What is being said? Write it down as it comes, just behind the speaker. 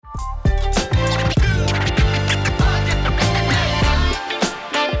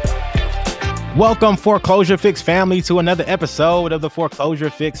Welcome, Foreclosure Fix family, to another episode of the Foreclosure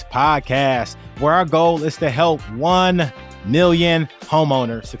Fix podcast, where our goal is to help 1 million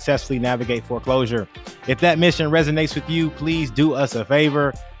homeowners successfully navigate foreclosure. If that mission resonates with you, please do us a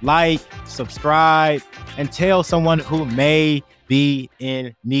favor, like, subscribe, and tell someone who may be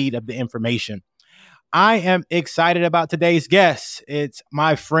in need of the information. I am excited about today's guest. It's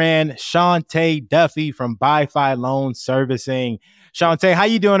my friend Shantae Duffy from BuyFi Loan Servicing. Shantae, how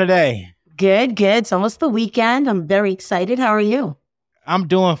you doing today? Good. It's almost the weekend. I'm very excited. How are you? I'm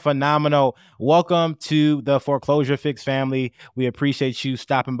doing phenomenal. Welcome to the Foreclosure Fix family. We appreciate you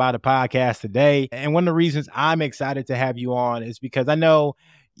stopping by the podcast today. And one of the reasons I'm excited to have you on is because I know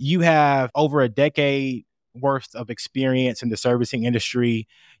you have over a decade worth of experience in the servicing industry.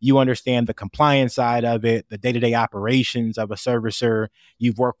 You understand the compliance side of it, the day-to-day operations of a servicer.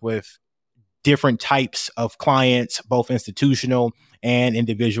 You've worked with different types of clients, both institutional and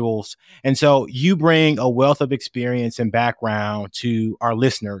individuals. And so you bring a wealth of experience and background to our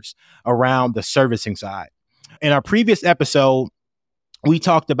listeners around the servicing side. In our previous episode, we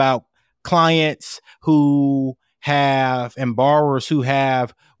talked about clients who have and borrowers who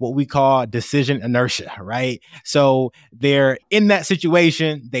have what we call decision inertia, right? So they're in that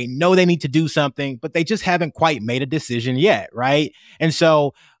situation, they know they need to do something, but they just haven't quite made a decision yet, right? And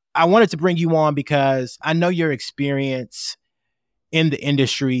so I wanted to bring you on because I know your experience in the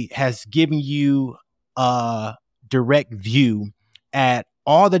industry has given you a direct view at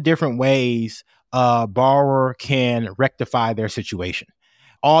all the different ways a borrower can rectify their situation,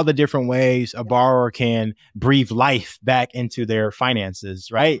 all the different ways a borrower can breathe life back into their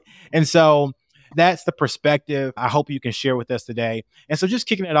finances, right? And so that's the perspective I hope you can share with us today. And so just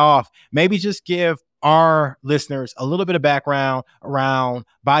kicking it off, maybe just give our listeners a little bit of background around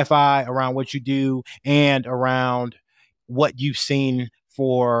BuyFi, around what you do, and around what you've seen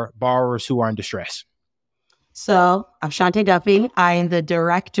for borrowers who are in distress. So I'm Shantae Duffy. I am the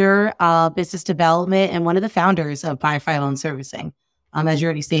Director of Business Development and one of the founders of BuyFi Loan Servicing. As you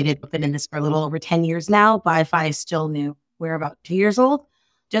already stated, I've been in this for a little over 10 years now. BuyFi is still new. We're about 2 years old,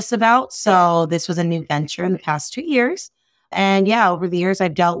 just about. So this was a new venture in the past 2 years. And yeah, over the years,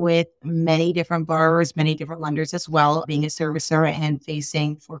 I've dealt with many different borrowers, many different lenders as well, being a servicer and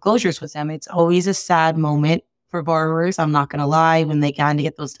facing foreclosures with them. It's always a sad moment for borrowers. I'm not going to lie, when they kind of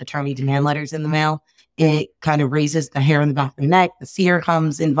get those attorney demand letters in the mail, it kind of raises the hair on the back of their neck. The fear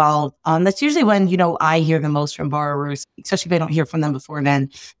comes involved. That's usually when, I hear the most from borrowers, especially if I don't hear from them before then,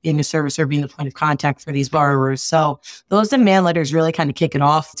 being a servicer, being the point of contact for these borrowers. So those demand letters really kind of kick it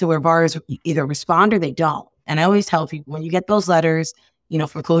off to where borrowers either respond or they don't. And I always tell people, when you get those letters,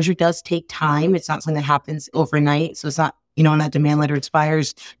 foreclosure does take time. It's not something that happens overnight. So it's not, when that demand letter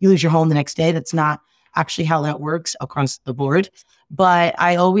expires, you lose your home the next day. That's not actually how that works across the board. But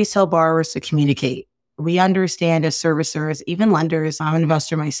I always tell borrowers to communicate. We understand as servicers, even lenders, I'm an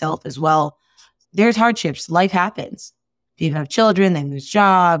investor myself as well. There's hardships. Life happens. If you have children, they lose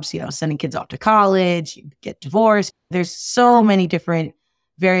jobs, sending kids off to college, you get divorced. There's so many different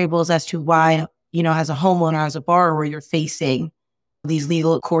variables as to why, as a homeowner, as a borrower, you're facing these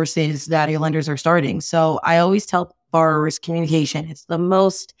legal courses that your lenders are starting. So I always tell borrowers communication. It's the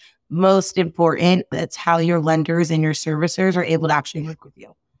most important. That's how your lenders and your servicers are able to actually work with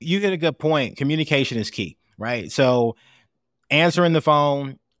you. You hit a good point. Communication is key, right? So answering the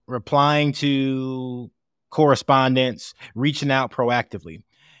phone, replying to correspondence, reaching out proactively.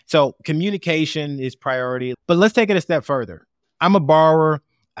 So communication is priority. But let's take it a step further. I'm a borrower.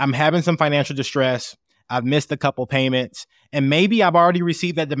 I'm having some financial distress. I've missed a couple payments, and maybe I've already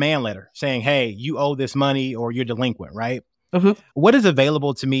received that demand letter saying, hey, you owe this money or you're delinquent, right? Mm-hmm. What is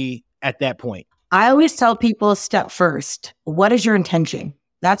available to me at that point? I always tell people, step first. What is your intention?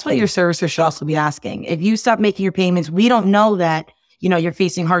 That's what your servicer should also be asking. If you stop making your payments, we don't know that, you're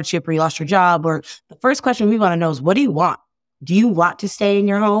facing hardship or you lost your job. Or the first question we want to know is, what do you want? Do you want to stay in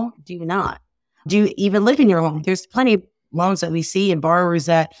your home? Do you not? Do you even live in your home? There's plenty of loans that we see and borrowers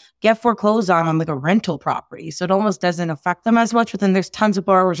that get foreclosed on like a rental property. So it almost doesn't affect them as much. But then there's tons of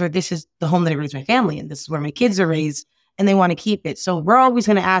borrowers where this is the home that I raised my family in. This is where my kids are raised and they want to keep it. So we're always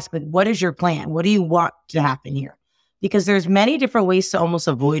going to ask, what is your plan? What do you want to happen here? Because there's many different ways to almost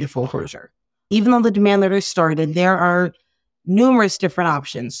avoid a foreclosure. Even though the demand letter started, there are numerous different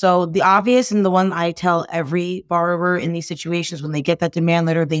options. So the obvious, and the one I tell every borrower in these situations, when they get that demand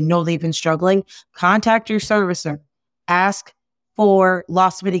letter, they know they've been struggling, contact your servicer, ask for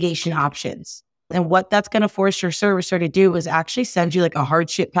loss mitigation options. And what that's going to force your servicer to do is actually send you like a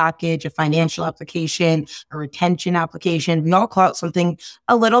hardship package, a financial application, a retention application. We all call it something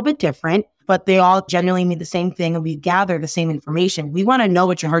a little bit different, but they all generally mean the same thing and we gather the same information. We want to know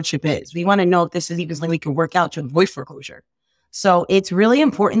what your hardship is. We want to know if this is even something we can work out to avoid foreclosure. So it's really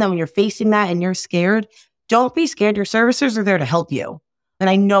important that when you're facing that and you're scared, don't be scared. Your servicers are there to help you. And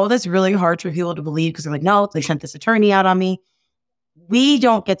I know that's really hard for people to believe because they're like, no, they sent this attorney out on me. We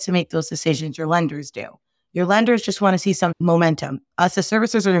don't get to make those decisions. Your lenders do. Your lenders just want to see some momentum. Us as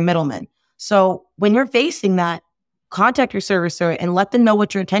servicers are your middlemen. So when you're facing that, contact your servicer and let them know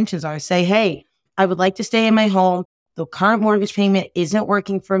what your intentions are. Say, hey, I would like to stay in my home. The current mortgage payment isn't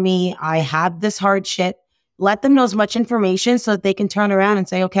working for me. I have this hardship. Let them know as much information so that they can turn around and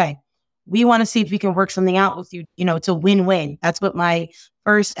say, okay, we want to see if we can work something out with you. You know, it's a win-win. That's what my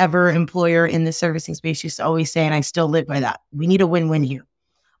first ever employer in the servicing space used to always say, and I still live by that. We need a win-win here.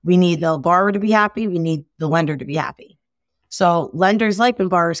 We need the borrower to be happy. We need the lender to be happy. So lenders like when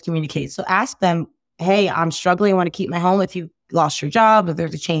borrowers communicate. So ask them, hey, I'm struggling. I want to keep my home. If you lost your job, if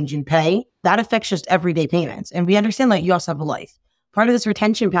there's a change in pay, that affects just everyday payments. And we understand that you also have a life. Part of this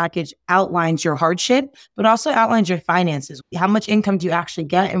retention package outlines your hardship, but also outlines your finances. How much income do you actually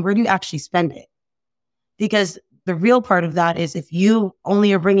get and where do you actually spend it? Because the real part of that is if you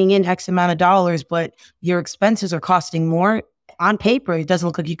only are bringing in X amount of dollars, but your expenses are costing more, on paper, it doesn't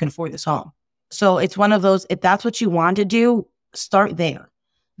look like you can afford this home. So it's one of those, if that's what you want to do, start there.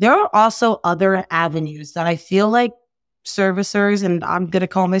 There are also other avenues that I feel like servicers, and I'm going to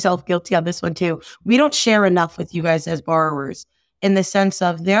call myself guilty on this one too, we don't share enough with you guys as borrowers in the sense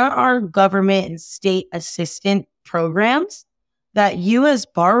of there are government and state assistant programs that you as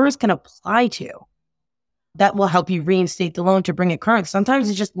borrowers can apply to that will help you reinstate the loan to bring it current. Sometimes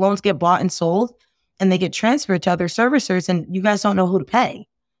it's just loans get bought and sold and they get transferred to other servicers and you guys don't know who to pay.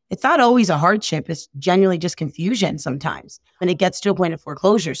 It's not always a hardship. It's genuinely just confusion sometimes when it gets to a point of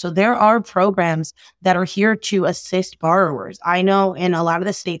foreclosure. So there are programs that are here to assist borrowers. I know in a lot of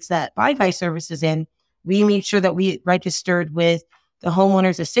the states that buy services in, we make sure that we registered with the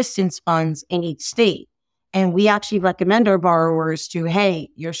homeowners assistance funds in each state. And we actually recommend our borrowers to, hey,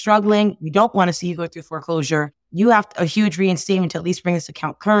 you're struggling. We don't want to see you go through foreclosure. You have a huge reinstatement to at least bring this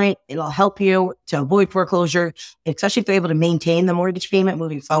account current. It'll help you to avoid foreclosure, especially if they're able to maintain the mortgage payment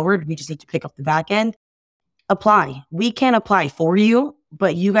moving forward. We just need to pick up the back end. Apply. We can't apply for you,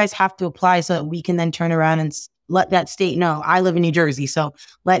 but you guys have to apply so that we can then turn around and let that state know. I live in New Jersey, so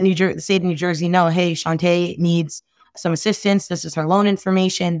let the state of New Jersey know, hey, Shantae needs some assistance. This is her loan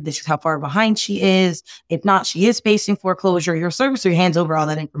information. This is how far behind she is. If not, she is facing foreclosure. Your servicer hands over all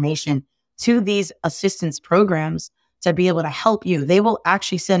that information to these assistance programs to be able to help you. They will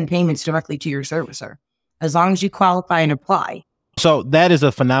actually send payments directly to your servicer as long as you qualify and apply. So that is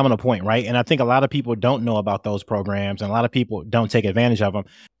a phenomenal point, right? And I think a lot of people don't know about those programs and a lot of people don't take advantage of them.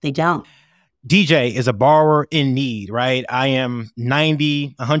 They don't. DJ is a borrower in need, right? I am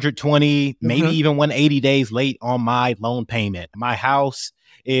 90, 120, maybe even 180 days late on my loan payment. My house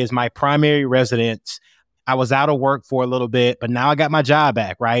is my primary residence. I was out of work for a little bit, but now I got my job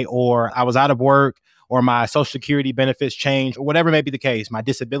back, right? Or I was out of work or my Social Security benefits changed or whatever may be the case. My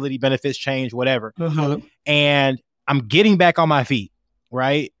disability benefits changed, whatever. And I'm getting back on my feet,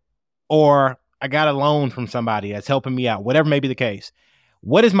 right? Or I got a loan from somebody that's helping me out, whatever may be the case.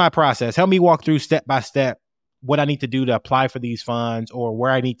 What is my process? Help me walk through step by step what I need to do to apply for these funds or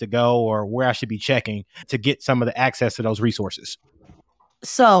where I need to go or where I should be checking to get some of the access to those resources.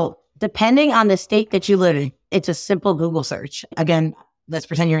 So depending on the state that you live in, it's a simple Google search. Again, let's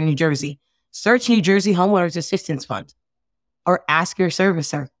pretend you're in New Jersey. Search New Jersey Homeowners Assistance Fund or ask your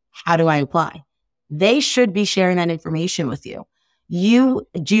servicer, how do I apply? They should be sharing that information with you. You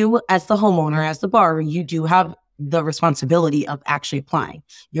do, as the homeowner, as the borrower, you do have the responsibility of actually applying.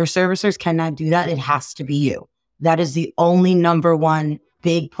 Your servicers cannot do that. It has to be you. That is the only number one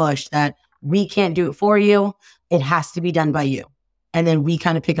big push that we can't do it for you. It has to be done by you. And then we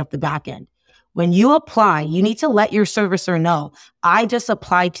kind of pick up the back end. When you apply, you need to let your servicer know, I just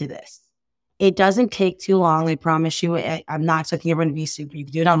applied to this. It doesn't take too long. I promise you. I'm not expecting everyone to be super, you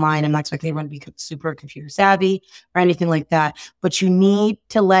can do it online. I'm not expecting everyone to be super computer savvy or anything like that. But you need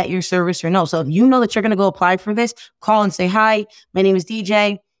to let your servicer know. So if you know that you're going to go apply for this, call and say, hi, my name is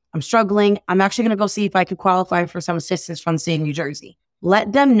DJ. I'm struggling. I'm actually going to go see if I could qualify for some assistance from the state of New Jersey.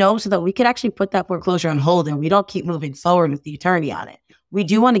 Let them know so that we could actually put that foreclosure on hold and we don't keep moving forward with the attorney on it. We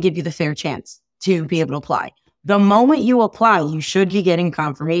do want to give you the fair chance to be able to apply. The moment you apply, you should be getting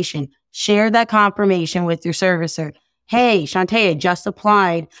confirmation. Share that confirmation with your servicer. Hey, Shantae, I just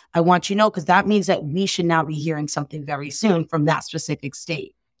applied. I want you to know because that means that we should now be hearing something very soon from that specific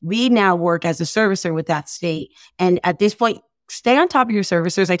state. We now work as a servicer with that state. And at this point, stay on top of your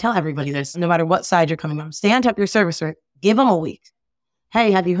servicers. I tell everybody this, no matter what side you're coming from. Stay on top of your servicer. Give them a week.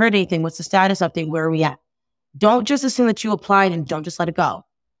 Hey, have you heard anything? What's the status update? Where are we at? Don't just assume that you applied and don't just let it go,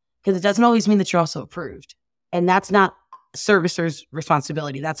 because it doesn't always mean that you're also approved. And that's not servicer's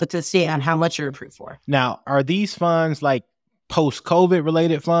responsibility. That's what to say on how much you're approved for. Now, are these funds like post-COVID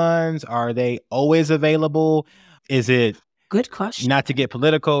related funds? Are they always available? Is it, good question, not to get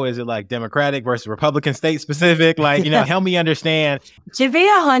political, is it like Democratic versus Republican, state specific? Like, help me understand. To be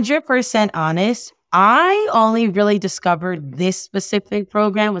 100% honest, I only really discovered this specific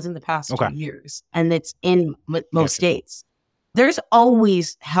program was in the past 2 years, and it's in most states. There's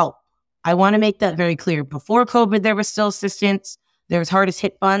always help. I want to make that very clear. Before COVID, there was still assistance. There was hardest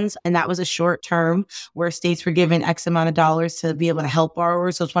hit funds, and that was a short term where states were given X amount of dollars to be able to help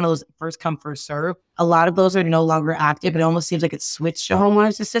borrowers. So it's one of those first come, first serve. A lot of those are no longer active. It almost seems like it's switched to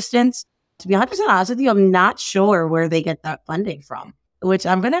homeowners assistance. To be 100% honest with you, I'm not sure where they get that funding from, which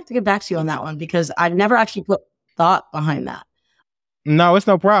I'm going to have to get back to you on that one because I've never actually put thought behind that. No, it's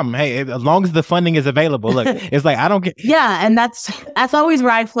no problem. Hey, as long as the funding is available, look, it's like, I don't get. Yeah. And that's always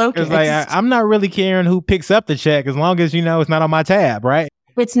where I focus. It's like, I'm not really caring who picks up the check as long as, it's not on my tab, right?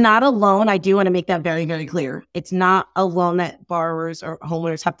 It's not a loan. I do want to make that very, very clear. It's not a loan that borrowers or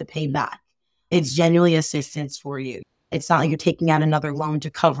homeowners have to pay back. It's genuinely assistance for you. It's not like you're taking out another loan to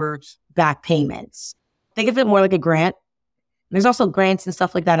cover back payments. Think of it more like a grant. There's also grants and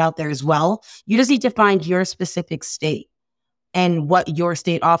stuff like that out there as well. You just need to find your specific state and what your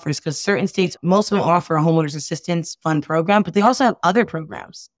state offers, because certain states, most of them offer a homeowners assistance fund program, but they also have other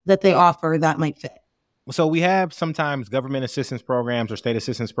programs that they offer that might fit. So we have sometimes government assistance programs or state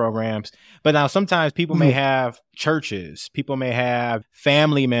assistance programs, but now sometimes people may have churches, people may have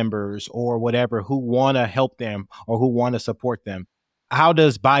family members or whatever who want to help them or who want to support them. How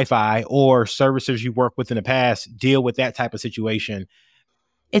does BiFi or servicers you work with in the past deal with that type of situation?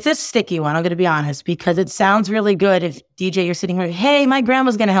 It's a sticky one, I'm going to be honest, because it sounds really good if, DJ, you're sitting here, hey, my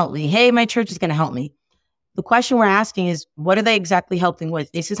grandma's going to help me. Hey, my church is going to help me. The question we're asking is, what are they exactly helping with?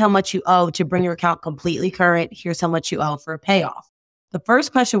 This is how much you owe to bring your account completely current. Here's how much you owe for a payoff. The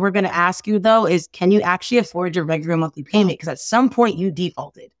first question we're going to ask you, though, is can you actually afford your regular monthly payment? Because at some point you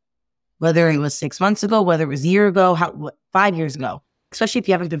defaulted, whether it was 6 months ago, whether it was a year ago, 5 years ago, especially if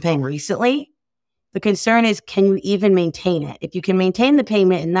you haven't been paying recently. The concern is, can you even maintain it? If you can maintain the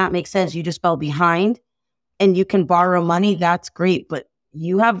payment and that makes sense, you just fell behind and you can borrow money, that's great. But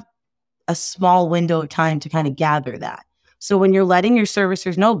you have a small window of time to kind of gather that. So when you're letting your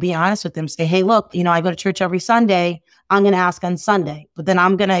servicers know, be honest with them. Say, hey, look, I go to church every Sunday. I'm going to ask on Sunday. But then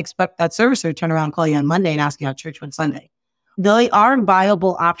I'm going to expect that servicer to turn around and call you on Monday and ask you how church went Sunday. They are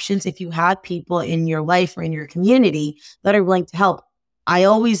viable options if you have people in your life or in your community that are willing to help. I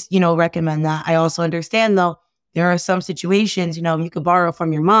always, recommend that. I also understand, though, there are some situations, you could borrow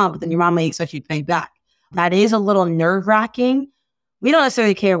from your mom, but then your mom may expect you to pay back. That is a little nerve-wracking. We don't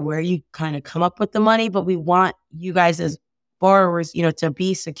necessarily care where you kind of come up with the money, but we want you guys as borrowers, to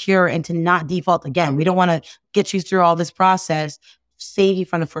be secure and to not default again. We don't want to get you through all this process, save you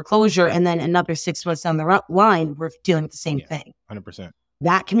from the foreclosure, and then another 6 months down the line, we're dealing with the same thing. 100%.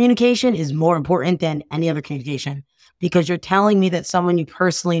 That communication is more important than any other communication, because you're telling me that someone you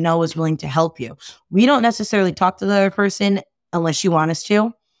personally know is willing to help you. We don't necessarily talk to the other person unless you want us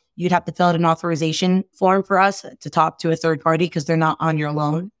to. You'd have to fill out an authorization form for us to talk to a third party because they're not on your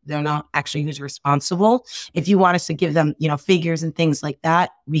loan. They're not actually who's responsible. If you want us to give them, figures and things like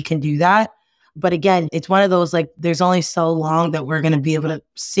that, we can do that. But again, it's one of those, like, there's only so long that we're going to be able to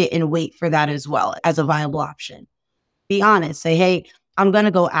sit and wait for that as well as a viable option. Be honest. Say, hey, I'm going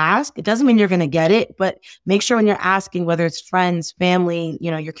to go ask. It doesn't mean you're going to get it, but make sure when you're asking, whether it's friends, family,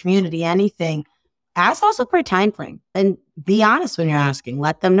 your community, anything, ask also for a time frame and be honest when you're asking.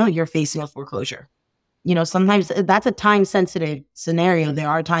 Let them know you're facing a foreclosure. Sometimes that's a time sensitive scenario. There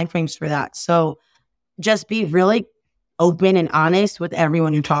are time frames for that. So just be really open and honest with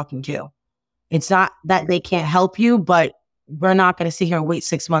everyone you're talking to. It's not that they can't help you, but we're not going to sit here and wait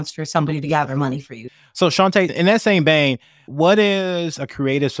 6 months for somebody to gather money for you. So Shantae, in that same vein, what is a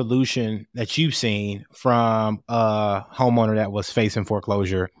creative solution that you've seen from a homeowner that was facing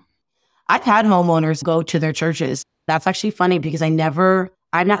foreclosure? I've had homeowners go to their churches. That's actually funny because I'm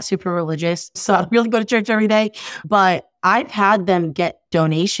not super religious, so I really go to church every day, but I've had them get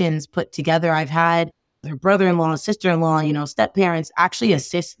donations put together. I've had their brother-in-law, sister-in-law, step-parents actually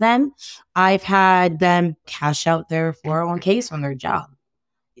assist them. I've had them cash out their 401ks from their job.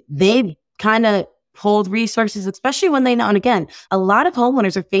 They've kind of pulled resources, especially when they know. And again, a lot of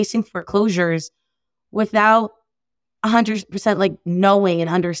homeowners are facing foreclosures without 100% like knowing and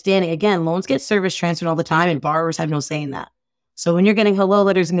understanding. Again, loans get service transferred all the time and borrowers have no say in that. So when you're getting hello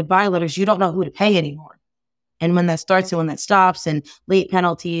letters and goodbye letters, you don't know who to pay anymore. and when that starts and when that stops and late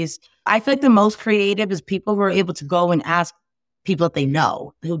penalties. I feel like the most creative is people who are able to go and ask people that they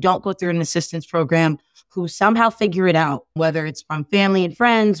know, who don't go through an assistance program, who somehow figure it out, whether it's from family and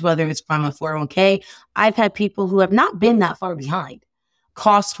friends, whether it's from a 401k. I've had people who have not been that far behind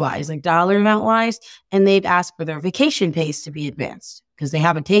cost-wise, like dollar amount-wise, and they've asked for their vacation pays to be advanced because they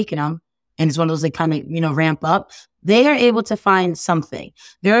haven't taken them. And it's one of those they kind of, ramp up. They are able to find something.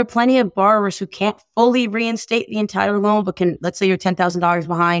 There are plenty of borrowers who can't fully reinstate the entire loan, but let's say you're $10,000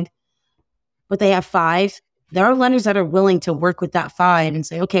 behind, but they have 5. There are lenders that are willing to work with that 5 and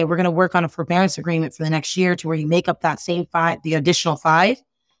say, okay, we're going to work on a forbearance agreement for the next year to where you make up that same 5, the additional 5,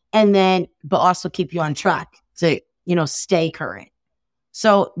 and then, but also keep you on track to, stay current.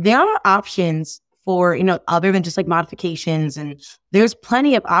 So there are options for, other than just like modifications, and there's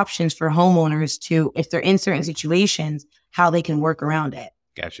plenty of options for homeowners to, if they're in certain situations, how they can work around it.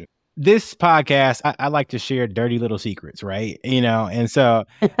 Gotcha. This podcast, I like to share dirty little secrets, right? And so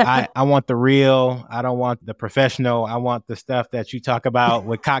I want the real, I don't want the professional. I want the stuff that you talk about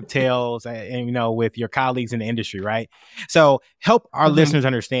with cocktails and with your colleagues in the industry, right? So help our listeners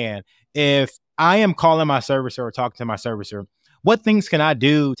understand, if I am calling my servicer or talking to my servicer, what things can I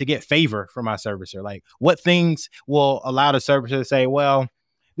do to get favor from my servicer? Like, what things will allow the servicer to say, well,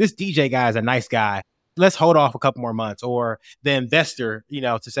 this DJ guy is a nice guy. Let's hold off a couple more months. Or the investor,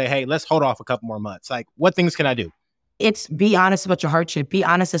 to say, hey, let's hold off a couple more months. Like, what things can I do? It's be honest about your hardship. Be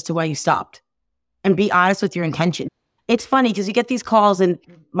honest as to why you stopped. And be honest with your intention. It's funny because you get these calls, and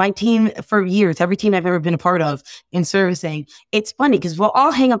my team for years, every team I've ever been a part of in servicing, it's funny because we'll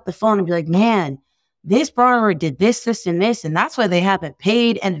all hang up the phone and be like, man, this borrower did this, this, and this, and that's why they haven't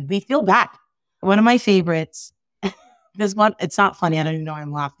paid. And we feel bad. One of my favorites, this one, it's not funny. I don't even know why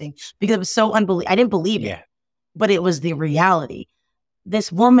I'm laughing because it was so unbelievable. I didn't believe it, but it was the reality.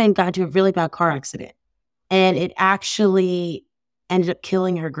 This woman got into a really bad car accident, and it actually ended up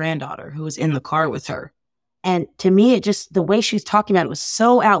killing her granddaughter who was in the car with her. And to me, it just, the way she was talking about it was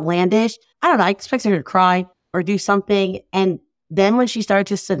so outlandish. I don't know. I expected her to cry or do something. And then when she started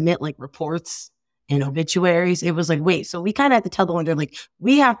to submit like reports and obituaries, it was like, wait, so we kind of had to tell the lender, like,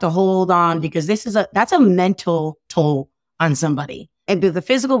 we have to hold on because that's a mental toll on somebody. And the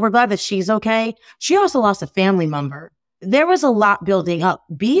physical, we're glad that she's okay. She also lost a family member. There was a lot building up.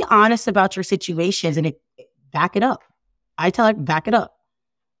 Be honest about your situations and back it up. I tell her, back it up.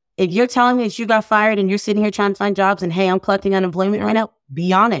 If you're telling me that you got fired and you're sitting here trying to find jobs and, hey, I'm collecting unemployment right now,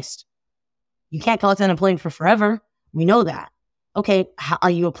 be honest. You can't collect unemployment for forever. We know that. Okay, how are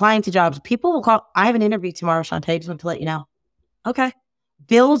you applying to jobs? People will call. I have an interview tomorrow, Shantae. Just want to let you know. Okay.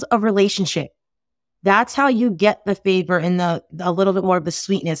 Build a relationship. That's how you get the favor and a little bit more of the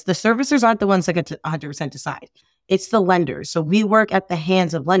sweetness. The servicers aren't the ones that get to 100% decide. It's the lenders. So we work at the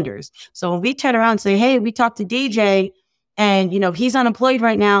hands of lenders. So when we turn around and say, hey, we talked to DJ and, he's unemployed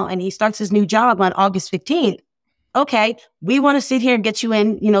right now and he starts his new job on August 15th. Okay, we want to sit here and get you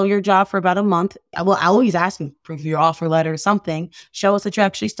in, your job for about a month. Well, I always ask them, prove your offer letter or something. Show us that you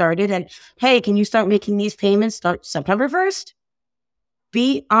actually started. And hey, can you start making these payments start September 1st?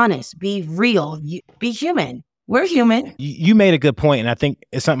 Be honest. Be real. Be human. We're human. You made a good point, and I think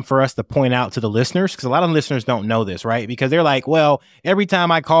it's something for us to point out to the listeners, because a lot of listeners don't know this, right? Because they're like, well, every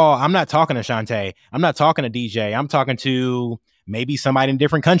time I call, I'm not talking to Shantae. I'm not talking to DJ. I'm talking to maybe somebody in a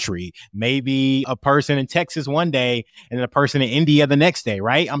different country, maybe a person in Texas one day and a person in India the next day,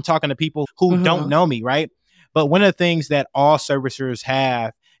 right? I'm talking to people who don't know me, right? But one of the things that all servicers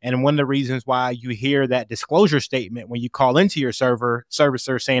have, and one of the reasons why you hear that disclosure statement when you call into your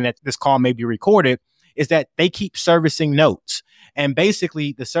servicer saying that this call may be recorded, is that they keep servicing notes. And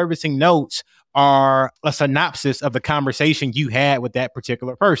basically the servicing notes are a synopsis of the conversation you had with that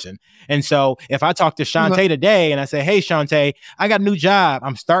particular person. And so if I talk to Shantae today and I say, hey, Shantae, I got a new job.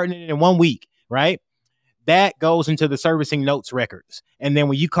 I'm starting it in 1 week, right? That goes into the servicing notes records. And then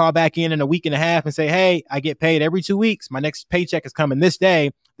when you call back in a week and a half and say, hey, I get paid every 2 weeks, my next paycheck is coming this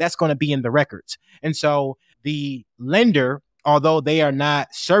day, that's going to be in the records. And so the lender, although they are not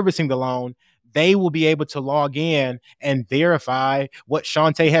servicing the loan, they will be able to log in and verify what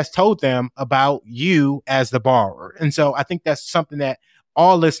Shantae has told them about you as the borrower. And so I think that's something that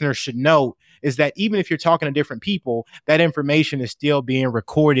all listeners should know, is that even if you're talking to different people, that information is still being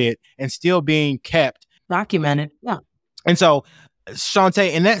recorded and still being kept. Documented. Yeah. And so,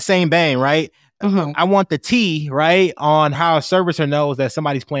 Shantae, in that same vein, right? I want the tea, right, on how a servicer knows that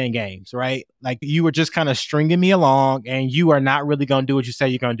somebody's playing games, right? Like, you were just kind of stringing me along and you are not really going to do what you say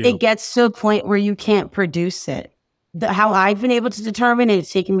you're going to do. It gets to a point where you can't produce it. How I've been able to determine it,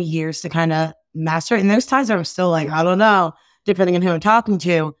 it's taken me years to kind of master it. And there's times where I'm still like, I don't know, depending on who I'm talking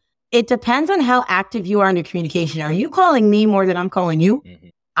to. It depends on how active you are in your communication. Are you calling me more than I'm calling you? Mm-hmm.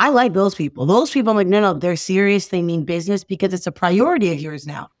 I like those people. Those people, I'm like, no, they're serious. They mean business because it's a priority of yours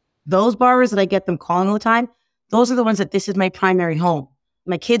now. Those borrowers that I get them calling all the time, those are the ones that this is my primary home.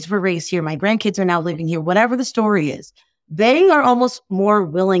 My kids were raised here. My grandkids are now living here. Whatever the story is, they are almost more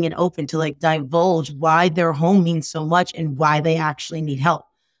willing and open to like divulge why their home means so much and why they actually need help.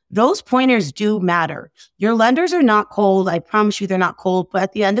 Those pointers do matter. Your lenders are not cold. I promise you they're not cold. But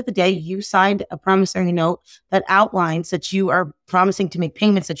at the end of the day, you signed a promissory note that outlines that you are promising to make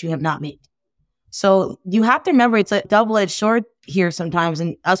payments that you have not made. So you have to remember it's a double-edged sword here sometimes.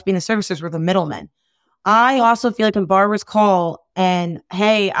 And us being the servicers, we're the middlemen. I also feel like when borrowers call and,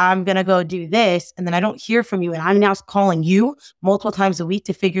 hey, I'm going to go do this, and then I don't hear from you, and I'm now calling you multiple times a week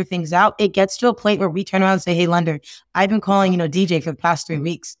to figure things out, it gets to a point where we turn around and say, hey, lender, I've been calling, DJ for the past 3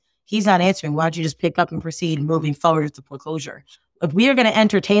 weeks. He's not answering. Why don't you just pick up and proceed moving forward with the foreclosure? If we are going to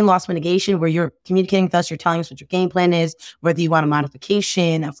entertain loss mitigation where you're communicating with us, you're telling us what your game plan is, whether you want a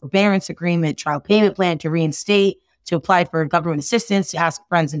modification, a forbearance agreement, child payment plan to reinstate, to apply for government assistance, to ask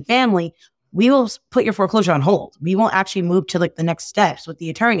friends and family, we will put your foreclosure on hold. We won't actually move to like the next steps with the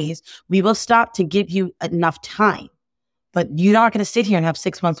attorneys. We will stop to give you enough time, but you're not going to sit here and have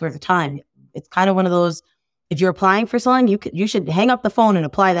 6 months worth of time. It's kind of one of those, if you're applying for something, you should hang up the phone and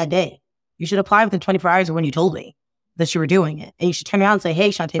apply that day. You should apply within 24 hours of when you told me that you were doing it. And you should turn around and say, hey,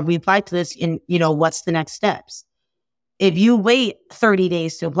 Shantae, we applied to this and what's the next steps? If you wait 30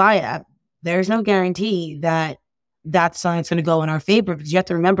 days to apply it, there's no guarantee that that's something that's going to go in our favor, because you have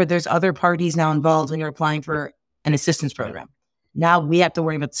to remember there's other parties now involved when you're applying for an assistance program. Now we have to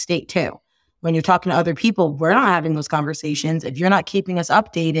worry about the state too. When you're talking to other people, we're not having those conversations. If you're not keeping us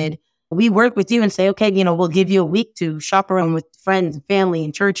updated, we work with you and say, okay, we'll give you a week to shop around with friends and family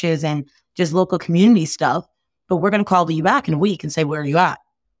and churches and just local community stuff. But we're going to call you back in a week and say, where are you at?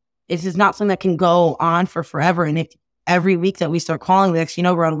 This is not something that can go on for forever. And if every week that we start calling this,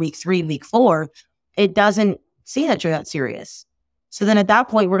 we're on week 3, week 4, it doesn't see that you're that serious. So then at that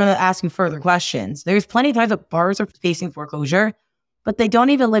point, we're going to ask you further questions. There's plenty of times that borrowers are facing foreclosure, but they don't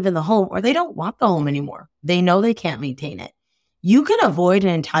even live in the home or they don't want the home anymore. They know they can't maintain it. You can avoid an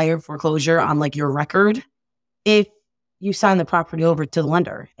entire foreclosure on like your record if you sign the property over to the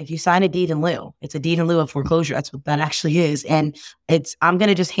lender. If you sign a deed in lieu, it's a deed in lieu of foreclosure. That's what that actually is. And I'm going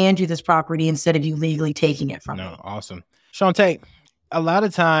to just hand you this property instead of you legally taking it from me. Awesome. Shantae, a lot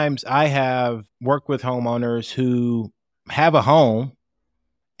of times I have worked with homeowners who have a home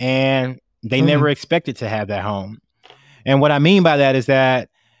and they never expected to have that home. And what I mean by that is that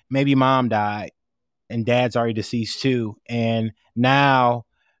maybe mom died and dad's already deceased too. And now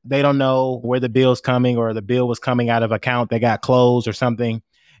they don't know where the bill's coming, or the bill was coming out of account that got closed or something.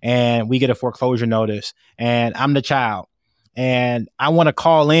 And we get a foreclosure notice and I'm the child and I want to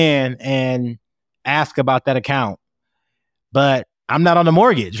call in and ask about that account, but I'm not on the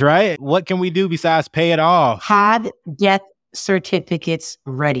mortgage, right? What can we do besides pay it off? Have death certificates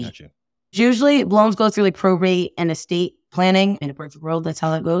ready. Gotcha. Usually loans go through like probate and estate planning. In a perfect world, that's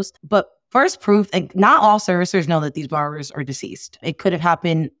how that goes. But first proof, and not all servicers know that these borrowers are deceased. It could have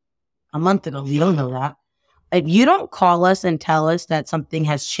happened a month ago. We don't know that. If you don't call us and tell us that something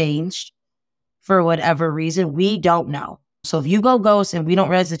has changed for whatever reason, we don't know. So if you go ghost and we don't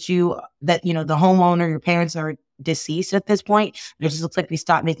realize that the homeowner, your parents are deceased at this point, it just looks like we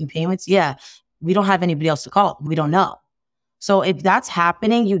stopped making payments. Yeah, we don't have anybody else to call. We don't know. So if that's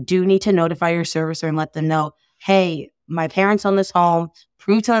happening, you do need to notify your servicer and let them know, hey, my parents own this home,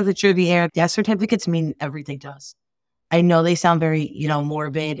 prove to them that you're the heir. Death certificates mean everything to us. I know they sound very,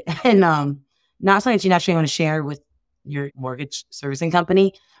 morbid and not something that you naturally want to share with your mortgage servicing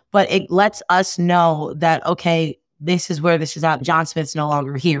company, but it lets us know that, okay, this is where this is at. John Smith's no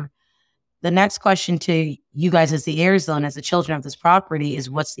longer here. The next question to you guys as the heirs, though, and as the children of this property is,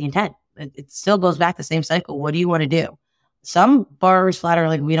 what's the intent? It still goes back the same cycle. What do you want to do? Some borrowers flat are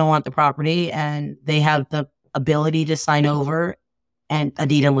like, we don't want the property, and they have the ability to sign over and a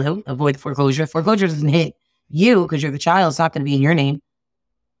deed in lieu, avoid the foreclosure. Foreclosure doesn't hit you because you're the child. It's not going to be in your name.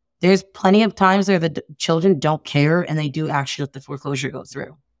 There's plenty of times where the children don't care and they do actually let the foreclosure go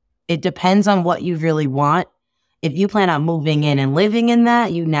through. It depends on what you really want. If you plan on moving in and living in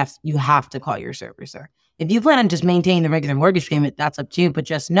that, you have to call your servicer. If you plan on just maintaining the regular mortgage payment, that's up to you. But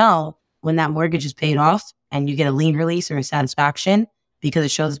just know when that mortgage is paid off and you get a lien release or a satisfaction because it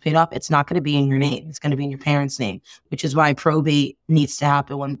shows it's paid off, it's not going to be in your name. It's going to be in your parents' name, which is why probate needs to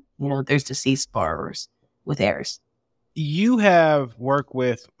happen when there's deceased borrowers with heirs. You have worked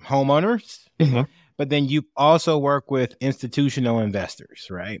with homeowners, but then you also work with institutional investors,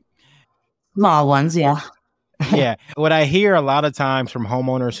 right? Small ones, yeah. Yeah. What I hear a lot of times from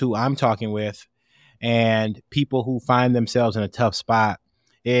homeowners who I'm talking with and people who find themselves in a tough spot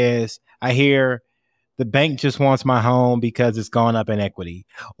is I hear the bank just wants my home because it's gone up in equity,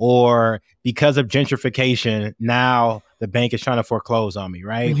 or because of gentrification, now the bank is trying to foreclose on me,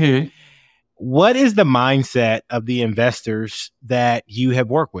 right? Mhm. What is the mindset of the investors that you have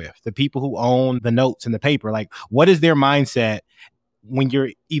worked with, the people who own the notes and the paper? Like, what is their mindset when you're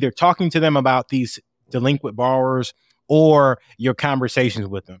either talking to them about these delinquent borrowers or your conversations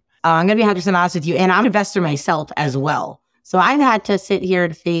with them? I'm going to be 100% honest with you. And I'm an investor myself as well. So I've had to sit here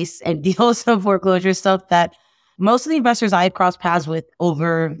and face and deal with some foreclosure stuff that most of the investors I've crossed paths with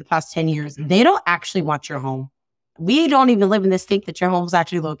over the past 10 years, they don't actually want your home. We don't even live in the state that your home is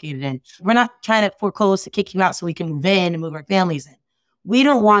actually located in. We're not trying to foreclose to kick you out so we can move in and move our families in. We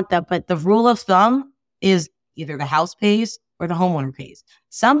don't want that. But the rule of thumb is either the house pays or the homeowner pays.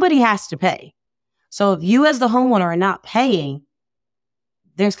 Somebody has to pay. So if you as the homeowner are not paying,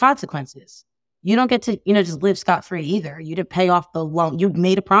 there's consequences. You don't get to, just live scot-free either. You didn't pay off the loan. You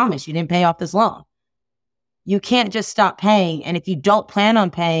made a promise. You didn't pay off this loan. You can't just stop paying. And if you don't plan on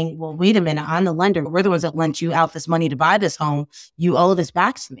paying, well, wait a minute, I'm the lender. We're the ones that lent you out this money to buy this home. You owe this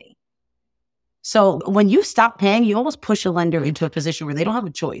back to me. So when you stop paying, you almost push a lender into a position where they don't have a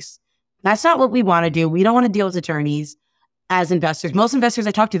choice. That's not what we want to do. We don't want to deal with attorneys as investors. Most investors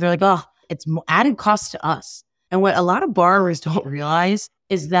I talk to, they're like, oh, it's added cost to us. And what a lot of borrowers don't realize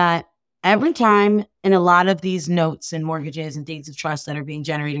is that every time in a lot of these notes and mortgages and deeds of trust that are being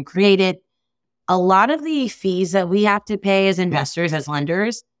generated and created, a lot of the fees that we have to pay as investors, as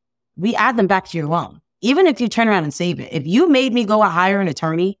lenders, we add them back to your loan. Even if you turn around and save it. If you made me go out hire an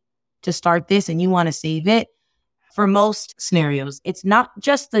attorney to start this and you want to save it, for most scenarios, it's not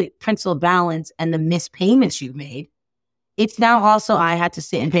just the principal balance and the missed payments you've made. It's now also, I had to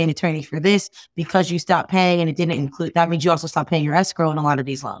sit and pay an attorney for this because you stopped paying and it didn't include, that means you also stopped paying your escrow in a lot of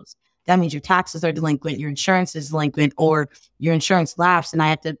these loans. That means your taxes are delinquent, your insurance is delinquent, or your insurance lapsed and I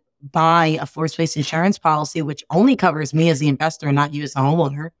had to buy a force-based insurance policy, which only covers me as the investor and not you as the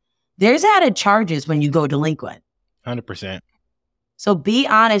homeowner. There's added charges when you go delinquent. 100%. So be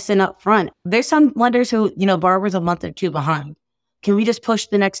honest and upfront. There's some lenders who, borrowers a month or two behind. Can we just push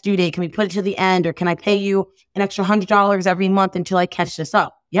the next due date? Can we put it to the end? Or can I pay you an extra $100 every month until I catch this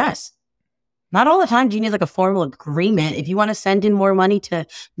up? Yes. Not all the time do you need like a formal agreement. If you want to send in more money to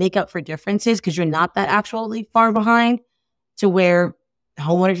make up for differences because you're not that actually far behind to where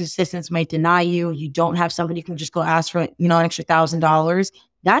homeowners assistance might deny you, you don't have somebody who can just go ask for, an extra $1,000.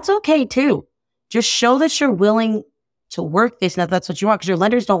 That's okay too. Just show that you're willing to work this and that's what you want, because your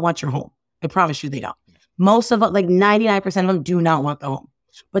lenders don't want your home. I promise you they don't. Most of it, like 99% of them do not want the home,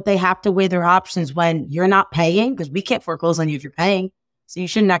 but they have to weigh their options when you're not paying, because we can't foreclose on you if you're paying. So you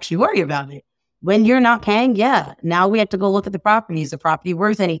shouldn't actually worry about it. When you're not paying, now we have to go look at the property. Is the property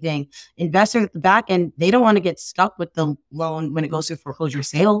worth anything? Investors at the back end, they don't want to get stuck with the loan when it goes through foreclosure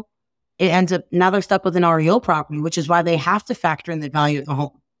sale. It ends up, now they're stuck with an REO property, which is why they have to factor in the value of the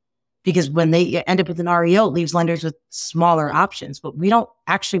home. Because when they end up with an REO, it leaves lenders with smaller options. But we don't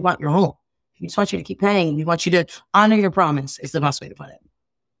actually want your home. We just want you to keep paying. We want you to honor your promise is the best way to put it.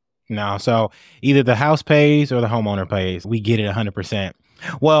 No, so either the house pays or the homeowner pays. We get it 100%.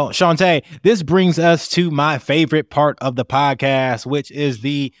 Well, Shantae, this brings us to my favorite part of the podcast, which is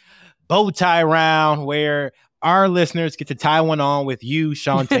the bow tie round, where our listeners get to tie one on with you,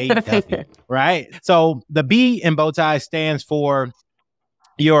 Shantae Duffy, right? So the B in bow tie stands for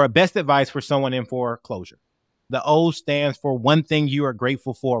your best advice for someone in foreclosure. The O stands for one thing you are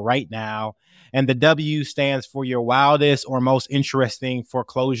grateful for right now. And the W stands for your wildest or most interesting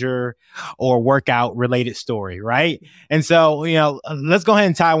foreclosure or workout related story, right? And so, let's go ahead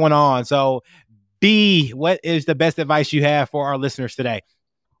and tie one on. So B, what is the best advice you have for our listeners today?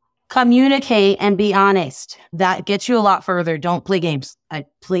 Communicate and be honest. That gets you a lot further. Don't play games. I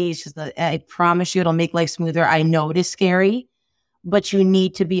promise you it'll make life smoother. I know it is scary, but you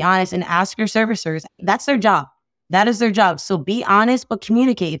need to be honest and ask your servicers. That's their job. That is their job. So be honest, but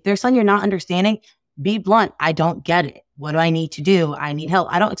communicate. If there's something you're not understanding, be blunt. I don't get it. What do I need to do? I need help.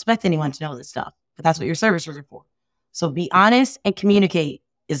 I don't expect anyone to know this stuff, but that's what your servicers are for. So be honest and communicate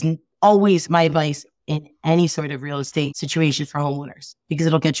is always my advice in any sort of real estate situation for homeowners, because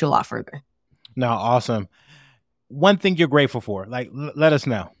it'll get you a lot further. No, awesome. One thing you're grateful for, let us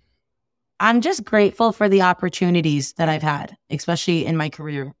know. I'm just grateful for the opportunities that I've had, especially in my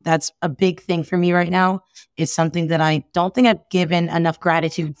career. That's a big thing for me right now. It's something that I don't think I've given enough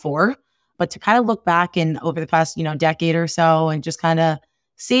gratitude for, but to kind of look back and over the past, decade or so and just kind of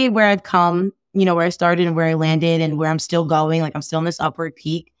see where I've come, where I started and where I landed and where I'm still going. Like I'm still in this upward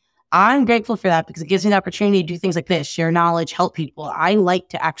peak. I'm grateful for that because it gives me the opportunity to do things like this, share knowledge, help people. I like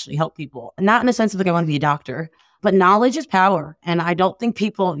to actually help people, not in the sense of like I want to be a doctor, but knowledge is power. And I don't think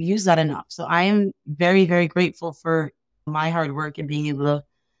people use that enough. So I am very, very grateful for my hard work and being able to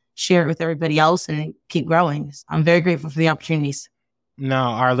share it with everybody else and keep growing. I'm very grateful for the opportunities. No,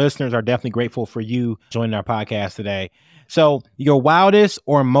 our listeners are definitely grateful for you joining our podcast today. So your wildest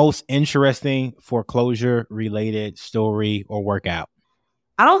or most interesting foreclosure related story or workout?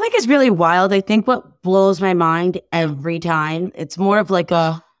 I don't think it's really wild. I think what blows my mind every time, it's more of like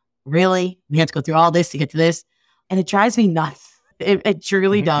really? We have to go through all this to get to this. And it drives me nuts. It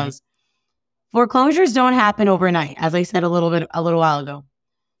truly does. Foreclosures don't happen overnight, as I said a little while ago.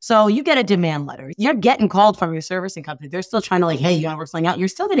 So you get a demand letter. You're getting called from your servicing company. They're still trying to like, hey, you want to work something out? You're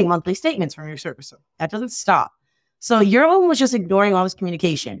still getting monthly statements from your servicer. That doesn't stop. So you're almost just ignoring all this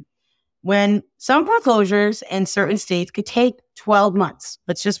communication. When some foreclosures in certain states could take 12 months.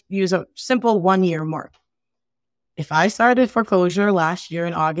 Let's just use a simple 1 year mark. If I started foreclosure last year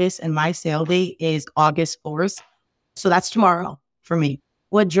in August and my sale date is August 4th, so that's tomorrow for me.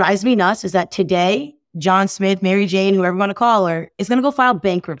 What drives me nuts is that today, John Smith, Mary Jane, whoever you want to call her, is going to go file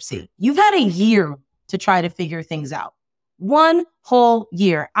bankruptcy. You've had a year to try to figure things out. 1 whole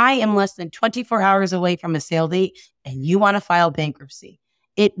year. I am less than 24 hours away from a sale date, and you want to file bankruptcy.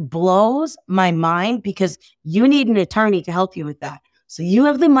 It blows my mind because you need an attorney to help you with that. So you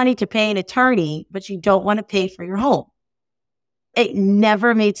have the money to pay an attorney, but you don't want to pay for your home. It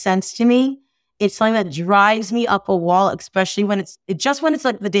never made sense to me. It's something that drives me up a wall, especially when it's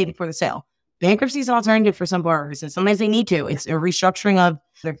like the day before the sale. Bankruptcy is an alternative for some borrowers, and sometimes they need to. It's a restructuring of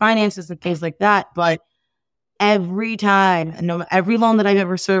their finances and things like that. But every time, every loan that I've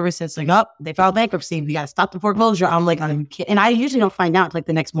ever serviced, it's like, oh, they filed bankruptcy. We got to stop the foreclosure. I'm like, are you kidding? And I usually don't find out like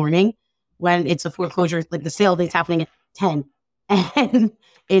the next morning when it's a foreclosure, like the sale date's happening at 10 and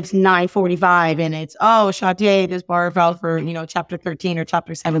it's 9:45 and it's, oh, Shantae, this borrower filed for, chapter 13 or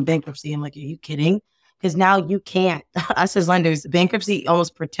chapter 7 bankruptcy. I'm like, are you kidding? Because now you can't, us as lenders, bankruptcy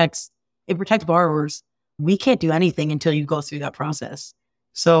almost protects borrowers. We can't do anything until you go through that process.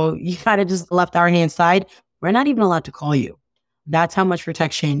 So you kind of just left our hands side. We're not even allowed to call you. That's how much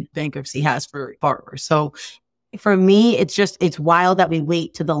protection bankruptcy has for borrowers. So for me, it's wild that we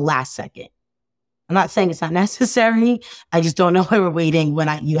wait to the last second. I'm not saying it's not necessary. I just don't know why we're waiting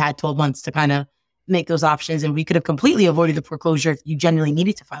when you had 12 months to kind of make those options. And we could have completely avoided the foreclosure if you genuinely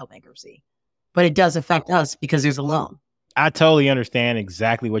needed to file bankruptcy. But it does affect us because there's a loan. I totally understand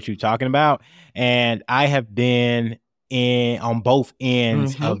exactly what you're talking about. And I have been on both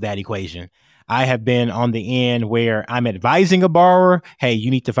ends of that equation. I have been on the end where I'm advising a borrower, hey,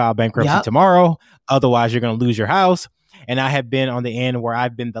 you need to file bankruptcy tomorrow. Otherwise, you're going to lose your house. And I have been on the end where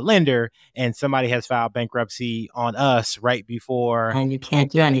I've been the lender and somebody has filed bankruptcy on us right before. And you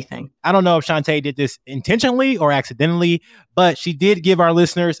can't do anything. I don't know if Shantae did this intentionally or accidentally, but she did give our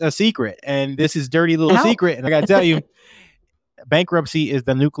listeners a secret. And this is dirty little secret. And I got to tell you, bankruptcy is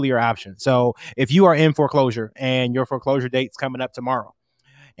the nuclear option. So if you are in foreclosure and your foreclosure date's coming up tomorrow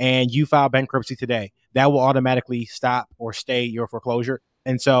and you file bankruptcy today, that will automatically stop or stay your foreclosure.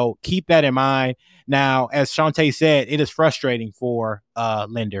 And so keep that in mind. Now, as Shantae said, it is frustrating for a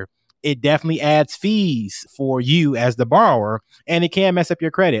lender. It definitely adds fees for you as the borrower, and it can mess up your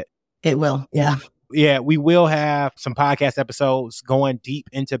credit. It will. Yeah. Yeah, we will have some podcast episodes going deep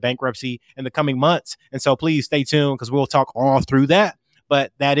into bankruptcy in the coming months. And so please stay tuned because we'll talk all through that.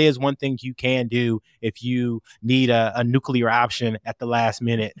 But that is one thing you can do if you need a nuclear option at the last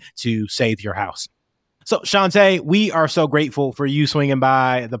minute to save your house. So, Shantae, we are so grateful for you swinging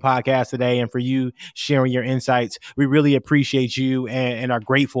by the podcast today and for you sharing your insights. We really appreciate you and are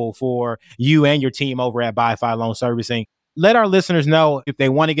grateful for you and your team over at BuyFi Loan Servicing. Let our listeners know if they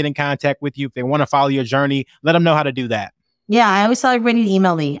want to get in contact with you, if they want to follow your journey, let them know how to do that. Yeah, I always tell everybody to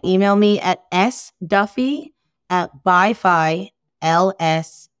email me. Email me at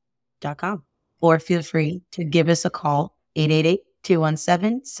sduffy@buyfils.com or feel free to give us a call,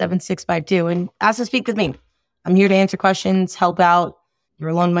 888-217-7652 and ask to speak with me. I'm here to answer questions, help out.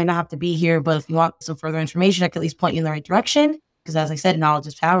 Your loan might not have to be here, but if you want some further information, I can at least point you in the right direction because as I said, knowledge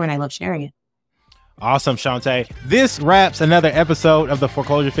is power and I love sharing it. Awesome, Shantae. This wraps another episode of the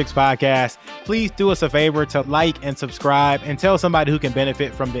Foreclosure Fix podcast. Please do us a favor to like and subscribe and tell somebody who can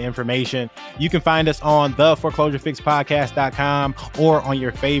benefit from the information. You can find us on the foreclosurefixpodcast.com or on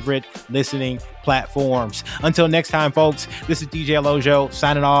your favorite listening platforms. Until next time, folks, this is DJ Alojo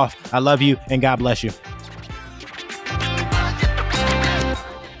signing off. I love you and God bless you.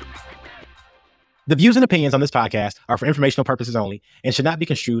 The views and opinions on this podcast are for informational purposes only and should not be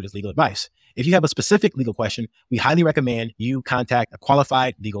construed as legal advice. If you have a specific legal question, we highly recommend you contact a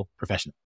qualified legal professional.